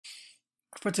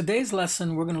For today's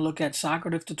lesson, we're going to look at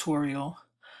Socrative tutorial,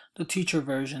 the teacher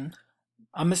version.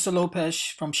 I'm Mr. Lopez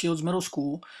from Shields Middle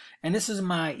School, and this is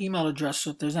my email address. So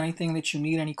if there's anything that you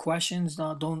need, any questions,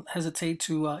 don't hesitate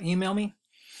to email me.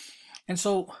 And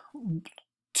so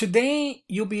today,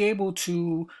 you'll be able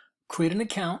to create an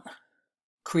account,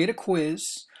 create a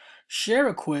quiz, share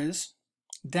a quiz,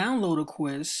 download a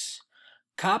quiz,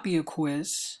 copy a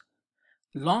quiz,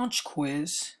 launch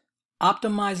quiz,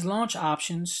 optimize launch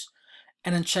options,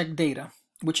 and then check data,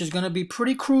 which is going to be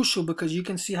pretty crucial because you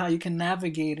can see how you can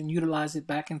navigate and utilize it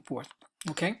back and forth.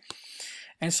 Okay,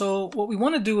 and so what we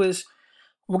want to do is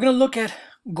we're going to look at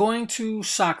going to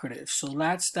Socrative. So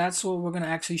that's what we're going to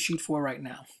actually shoot for right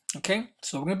now. Okay,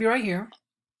 so we're going to be right here.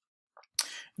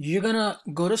 You're going to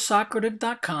go to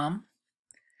Socrative.com.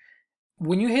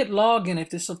 When you hit login, if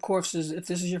this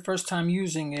is your first time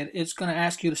using it, it's going to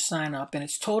ask you to sign up, and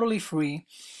it's totally free.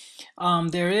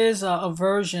 There is a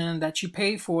version that you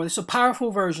pay for. It's a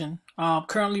powerful version.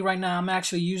 Currently, right now, I'm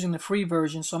actually using the free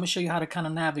version, so I'm going to show you how to kind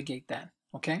of navigate that.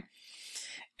 Okay,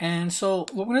 and so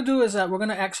what we're going to do is that we're going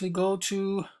to actually go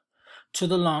to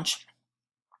the launch.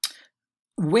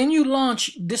 When you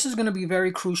launch, this is going to be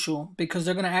very crucial because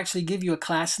they're going to actually give you a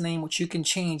class name, which you can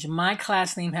change. My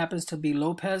class name happens to be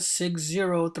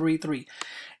Lopez6033.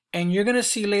 And you're going to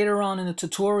see later on in the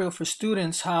tutorial for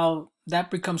students how that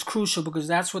becomes crucial because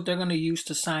that's what they're going to use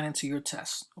to sign into your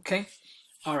test. Okay?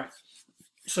 All right.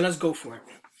 So let's go for it.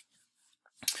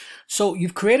 So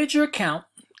you've created your account.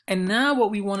 And now what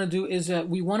we want to do is that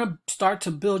we want to start to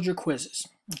build your quizzes.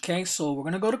 Okay? So we're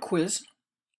going to go to quiz.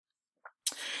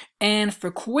 And for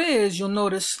quiz, you'll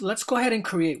notice, let's go ahead and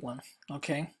create one.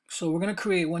 Okay, so we're going to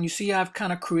create one. You see I've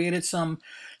kind of created some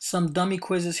dummy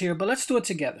quizzes here, but let's do it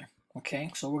together.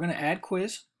 Okay, so we're going to add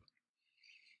quiz,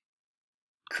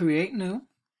 create new,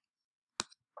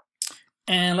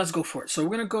 and let's go for it. So we're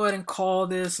going to go ahead and call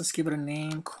this, let's give it a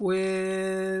name,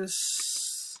 quiz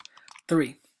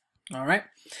 3. All right,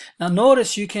 now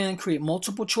notice you can create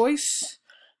multiple choice,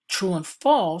 true and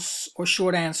false, or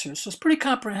short answers. So it's pretty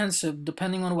comprehensive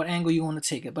depending on what angle you want to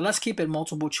take it. But let's keep it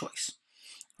multiple choice.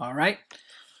 All right.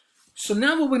 So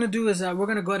now what we're going to do is that we're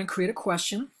going to go ahead and create a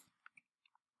question.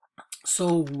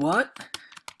 So what,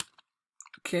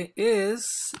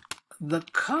 is the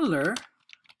color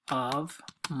of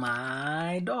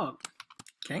my dog?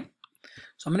 Okay.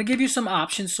 So I'm going to give you some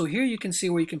options. So here you can see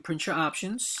where you can print your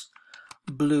options.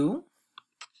 Blue,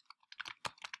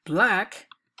 black,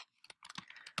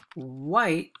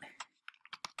 white,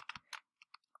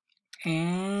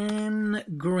 and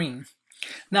green.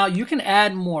 Now you can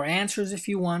add more answers if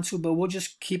you want to, but we'll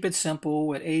just keep it simple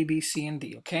with A, B, C, and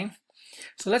D, okay?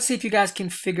 So let's see if you guys can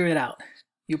figure it out.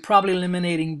 You're probably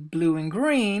eliminating blue and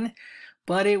green,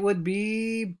 but it would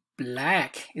be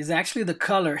black is actually the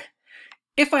color.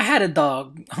 If I had a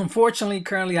dog, unfortunately,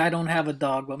 currently I don't have a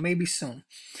dog, but maybe soon.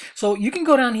 So you can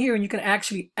go down here and you can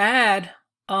actually add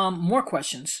more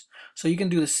questions. So you can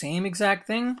do the same exact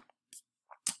thing,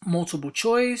 multiple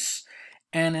choice,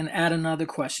 and then add another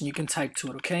question. You can type to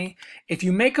it, okay? If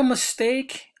you make a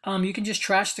mistake, you can just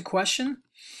trash the question.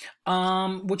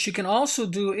 What you can also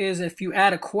do is if you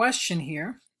add a question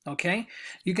here, okay,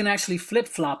 you can actually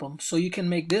flip-flop them. So you can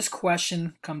make this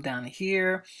question come down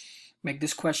here, make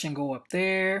this question go up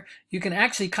there. You can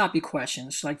actually copy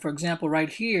questions. Like for example, right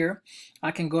here,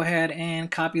 I can go ahead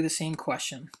and copy the same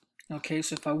question. Okay,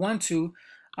 so if I want to,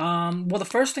 well, the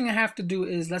first thing I have to do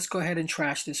is let's go ahead and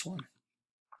trash this one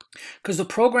because the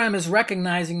program is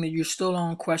recognizing that you're still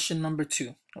on question number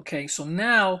 2. Okay, so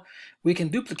now we can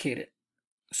duplicate it.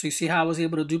 So you see how I was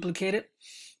able to duplicate it?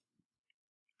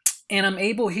 And I'm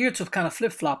able here to kind of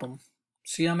flip-flop them.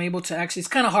 See, I'm able to actually, it's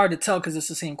kind of hard to tell because it's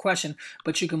the same question,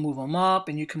 but you can move them up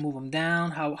and you can move them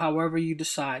down, however you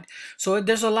decide. So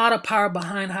there's a lot of power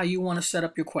behind how you want to set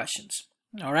up your questions.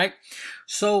 All right,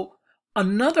 so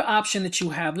another option that you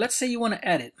have, let's say you want to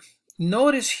edit.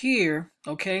 Notice here,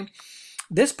 okay,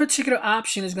 this particular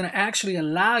option is going to actually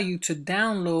allow you to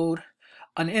download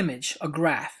an image, a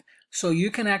graph. So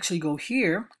you can actually go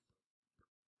here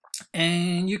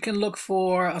and you can look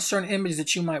for a certain image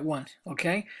that you might want,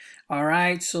 okay? All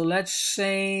right, so let's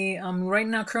say right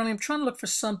now currently I'm trying to look for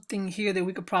something here that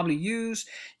we could probably use.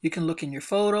 You can look in your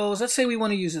photos. Let's say we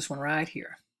want to use this one right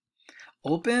here.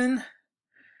 Open.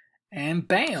 And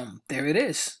bam, there it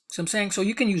is. So I'm saying, so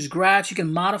you can use graphs, you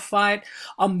can modify it.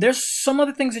 There's some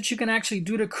other things that you can actually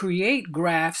do to create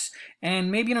graphs,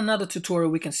 and maybe in another tutorial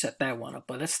we can set that one up,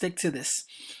 but let's stick to this.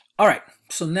 All right,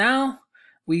 so now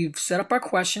we've set up our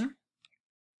question.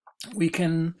 We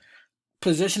can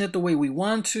position it the way we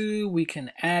want to. We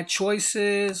can add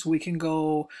choices. We can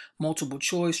go multiple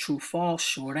choice, true, false,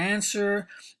 short answer.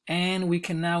 And we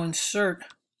can now insert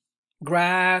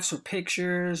graphs or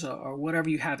pictures or whatever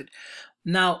you have it.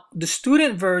 Now, the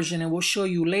student version, and we'll show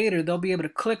you later, they'll be able to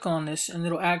click on this and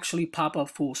it'll actually pop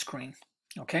up full screen.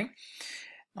 Okay?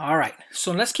 All right,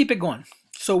 so let's keep it going.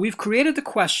 So we've created the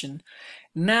question.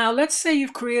 Now, let's say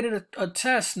you've created a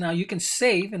test. Now, you can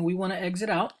save, and we want to exit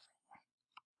out.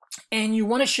 And you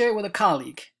want to share it with a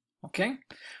colleague. Okay?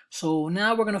 So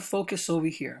now we're going to focus over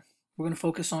here. We're going to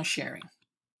focus on sharing.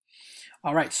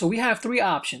 All right, so we have three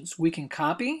options. We can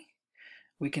copy,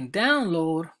 we can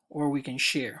download, or we can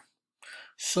share.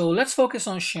 So let's focus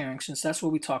on sharing since that's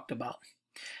what we talked about.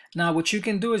 Now, what you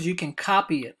can do is you can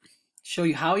copy it. Show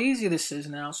you how easy this is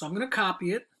now. So I'm going to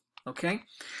copy it. Okay.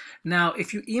 Now,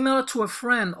 if you email it to a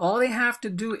friend, all they have to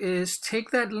do is take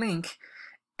that link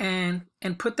and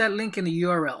put that link in the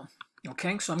URL.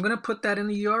 Okay. So I'm going to put that in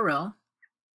the URL.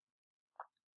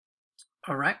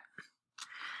 All right.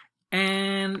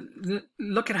 And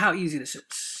look at how easy this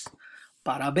is.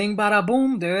 Bada bing, bada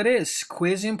boom. There it is.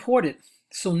 Quiz imported.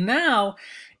 So now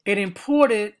it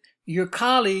imported your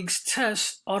colleague's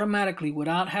test automatically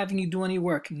without having you do any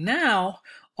work. Now,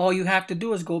 all you have to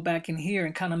do is go back in here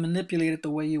and kind of manipulate it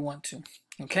the way you want to.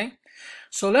 Okay?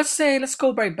 So let's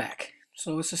go right back.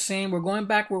 So it's the same. We're going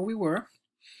back where we were.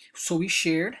 So we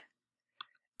shared.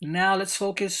 Now let's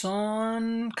focus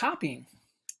on copying.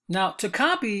 Now to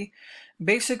copy,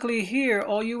 basically here,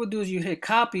 all you would do is you hit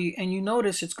copy and you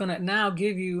notice it's going to now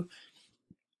give you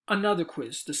another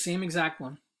quiz, the same exact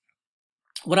one.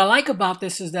 What I like about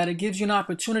this is that it gives you an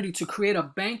opportunity to create a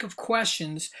bank of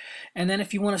questions, and then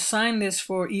if you want to sign this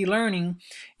for e-learning,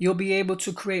 you'll be able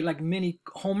to create like mini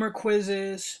homework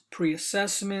quizzes,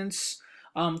 pre-assessments,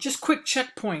 just quick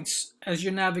checkpoints as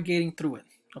you're navigating through it.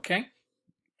 Okay.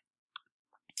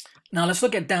 Now let's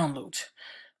look at downloads.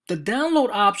 The download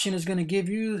option is going to give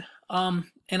you an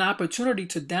opportunity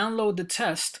to download the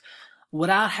test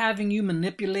without having you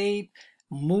manipulate,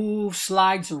 move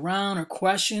slides around or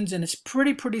questions, and it's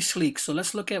pretty sleek. So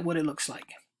let's look at what it looks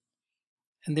like.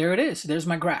 And there it is. There's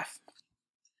my graph.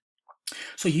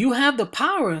 So you have the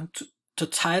power to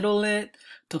title it,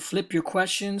 to flip your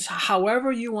questions,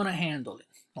 however you want to handle it.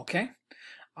 Okay?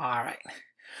 All right.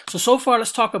 So far,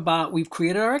 let's talk about, we've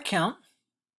created our account,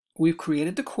 we've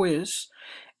created the quiz,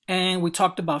 and we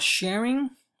talked about sharing,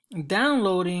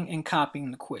 downloading, and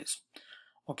copying the quiz.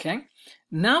 Okay,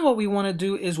 now what we want to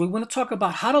do is we want to talk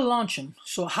about how to launch them.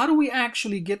 So how do we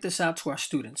actually get this out to our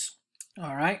students?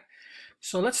 All right,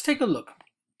 so let's take a look.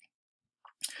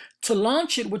 To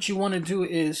launch it, what you want to do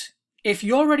is, if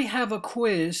you already have a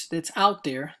quiz that's out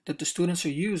there that the students are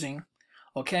using,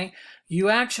 okay, you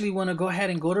actually want to go ahead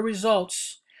and go to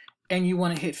results and you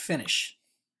want to hit finish.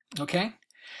 Okay,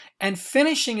 and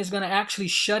finishing is going to actually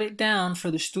shut it down for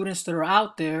the students that are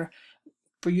out there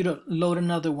for you to load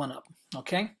another one up.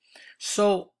 Okay,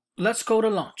 so let's go to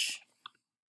launch.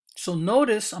 So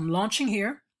notice I'm launching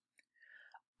here.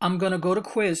 I'm going to go to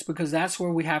quiz because that's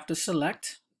where we have to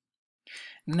select.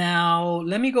 Now,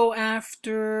 let me go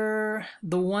after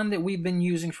the one that we've been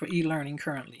using for e-learning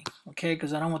currently, okay,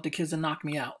 because I don't want the kids to knock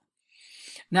me out.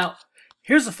 Now,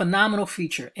 here's a phenomenal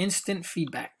feature, instant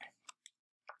feedback.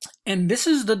 And this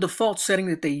is the default setting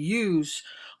that they use.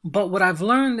 But what I've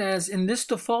learned is in this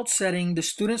default setting, the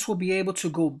students will be able to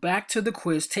go back to the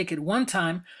quiz, take it one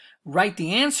time, write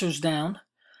the answers down,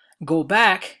 go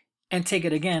back, and take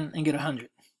it again and get 100.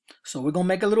 So we're going to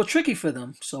make it a little tricky for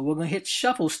them. So we're going to hit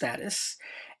shuffle status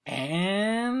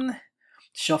and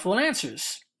shuffle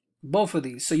answers. Both of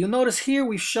these. So you'll notice here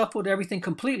we've shuffled everything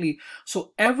completely.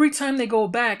 So every time they go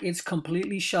back, it's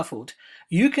completely shuffled.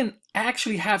 You can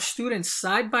actually have students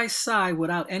side by side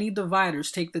without any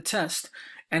dividers take the test,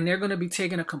 and they're going to be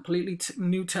taking a completely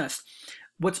new test.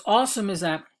 What's awesome is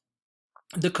that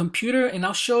the computer, and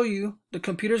I'll show you, the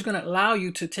computer is going to allow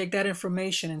you to take that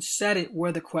information and set it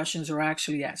where the questions are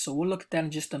actually at. So we'll look at that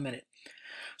in just a minute.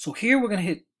 So here we're going to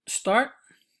hit start,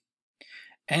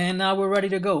 and now we're ready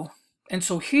to go. And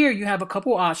so here you have a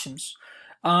couple options.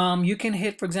 You can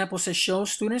hit, for example, it says show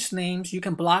students' names. You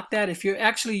can block that if you're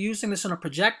actually using this on a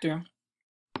projector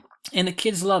and the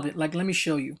kids love it. Like, let me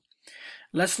show you.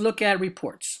 Let's look at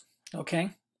reports. Okay.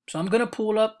 So I'm going to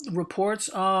pull up reports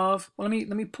of, well, let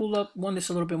me pull up one that's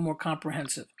a little bit more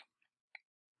comprehensive.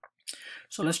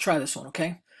 So let's try this one.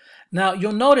 Okay. Now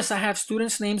you'll notice I have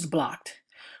students' names blocked.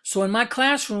 So in my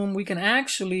classroom, we can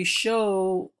actually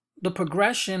show the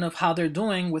progression of how they're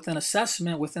doing with an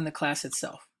assessment within the class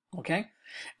itself. Okay.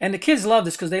 And the kids love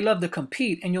this because they love to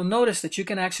compete. And you'll notice that you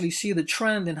can actually see the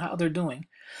trend in how they're doing.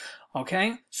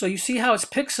 Okay, so you see how it's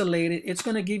pixelated. It's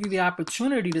going to give you the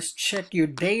opportunity to check your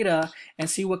data and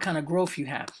see what kind of growth you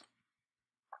have.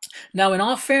 Now, in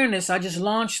all fairness, I just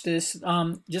launched this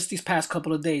just these past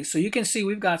couple of days. So you can see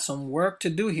we've got some work to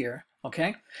do here.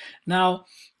 Okay, now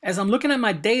as I'm looking at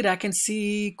my data, I can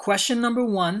see question number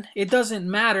 1. It doesn't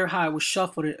matter how I was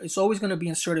shuffled. It's always going to be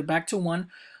inserted back to 1.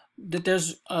 That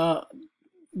there's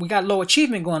we got low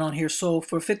achievement going on here. So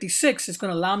for 56, it's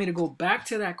going to allow me to go back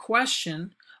to that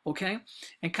question, okay,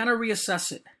 and kind of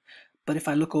reassess it. But if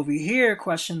I look over here,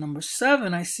 question number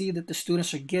 7, I see that the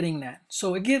students are getting that.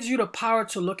 So it gives you the power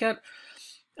to look at,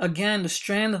 again, the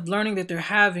strand of learning that they're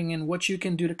having and what you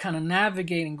can do to kind of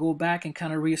navigate and go back and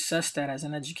kind of reassess that as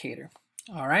an educator.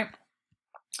 All right.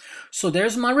 So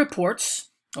there's my reports.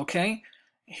 Okay.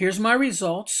 Here's my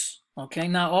results. Okay.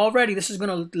 Now already this is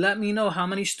going to let me know how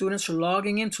many students are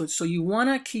logging into it. So you want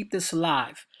to keep this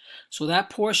live. So that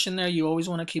portion there, you always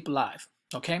want to keep live.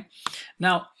 Okay.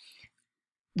 Now,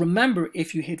 remember,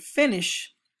 if you hit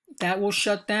finish, that will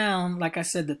shut down, like I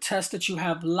said, the test that you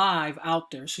have live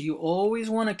out there. So you always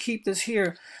want to keep this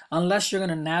here unless you're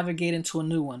going to navigate into a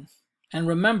new one. And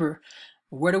remember,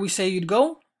 where do we say you'd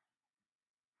go?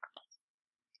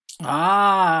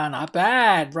 Ah, not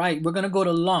bad. Right. We're going to go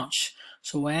to launch.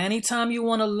 So anytime you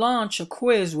want to launch a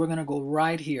quiz, we're going to go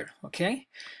right here. Okay.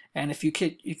 And if you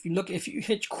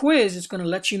hit quiz, it's going to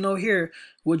let you know here,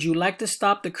 would you like to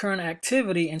stop the current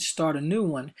activity and start a new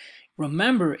one?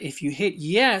 Remember, if you hit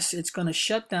yes, it's going to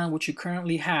shut down what you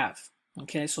currently have.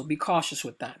 Okay, so be cautious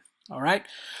with that. All right,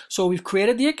 so we've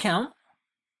created the account,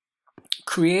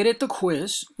 created the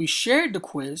quiz, we shared the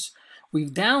quiz,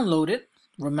 we've downloaded.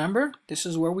 Remember, this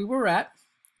is where we were at.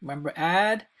 Remember,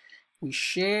 add, we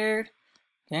shared.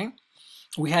 Okay,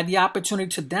 we had the opportunity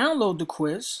to download the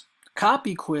quiz,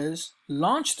 copy quiz,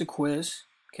 launch the quiz.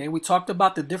 Okay, we talked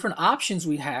about the different options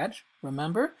we had,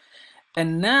 remember?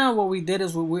 And now what we did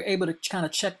is we were able to kind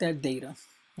of check that data.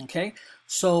 Okay,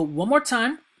 so one more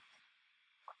time.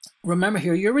 Remember,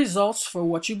 here are your results for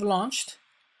what you've launched.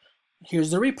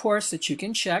 Here's the reports that you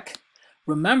can check.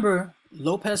 Remember,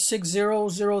 Lopez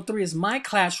 6003 is my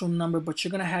classroom number, but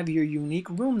you're going to have your unique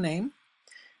room name.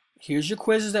 Here's your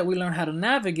quizzes that we learned how to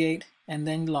navigate, and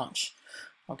then launch.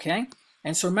 Okay,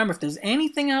 and so remember, if there's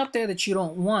anything out there that you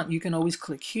don't want, you can always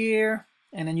click here,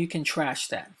 and then you can trash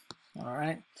that. All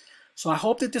right. So I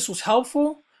hope that this was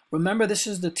helpful. Remember, this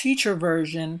is the teacher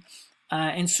version,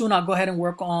 and soon I'll go ahead and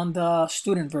work on the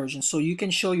student version so you can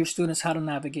show your students how to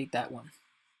navigate that one.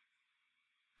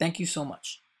 Thank you so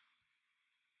much.